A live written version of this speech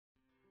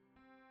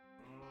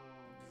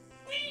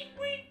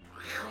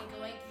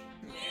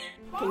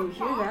Can you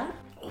hear that?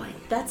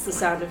 That's the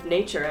sound of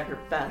nature at her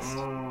best.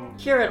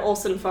 Here at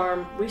Olsen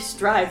Farm, we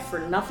strive for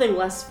nothing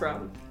less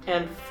from,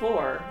 and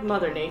for,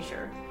 Mother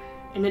Nature.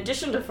 In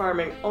addition to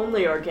farming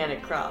only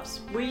organic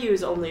crops, we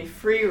use only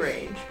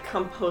free-range,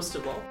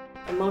 compostable,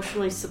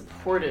 emotionally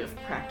supportive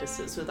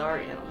practices with our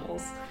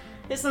animals.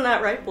 Isn't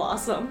that right,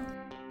 Blossom?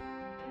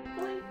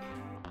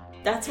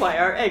 That's why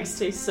our eggs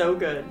taste so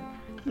good.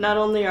 Not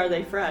only are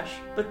they fresh,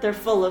 but they're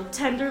full of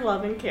tender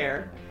love and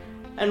care.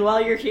 And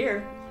while you're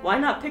here, why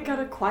not pick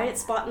out a quiet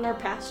spot in our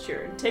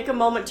pasture and take a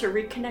moment to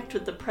reconnect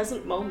with the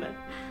present moment?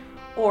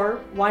 Or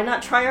why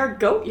not try our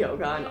goat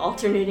yoga on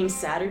alternating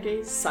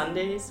Saturdays,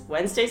 Sundays,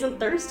 Wednesdays, and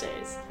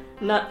Thursdays?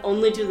 Not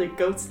only do the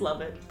goats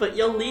love it, but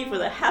you'll leave with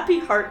a happy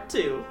heart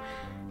too.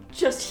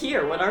 Just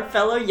hear what our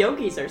fellow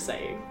yogis are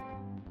saying.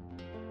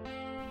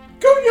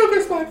 Goat yoga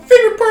is my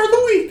favorite part of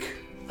the week.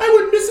 I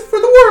wouldn't miss it for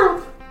the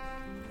world.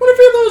 When I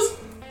feel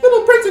those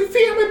little prancing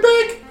feet on my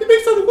back, it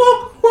makes those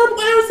long, horrible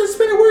hours I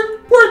spent at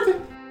work worth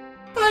it.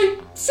 I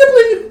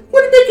simply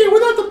wouldn't make it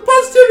without the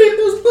positivity in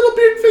those little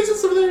beard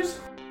faces of theirs.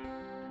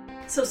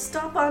 So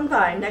stop on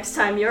by next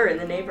time you're in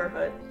the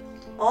neighborhood.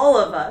 All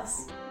of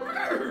us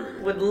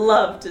would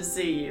love to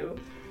see you.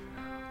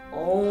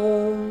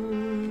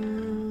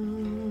 Om.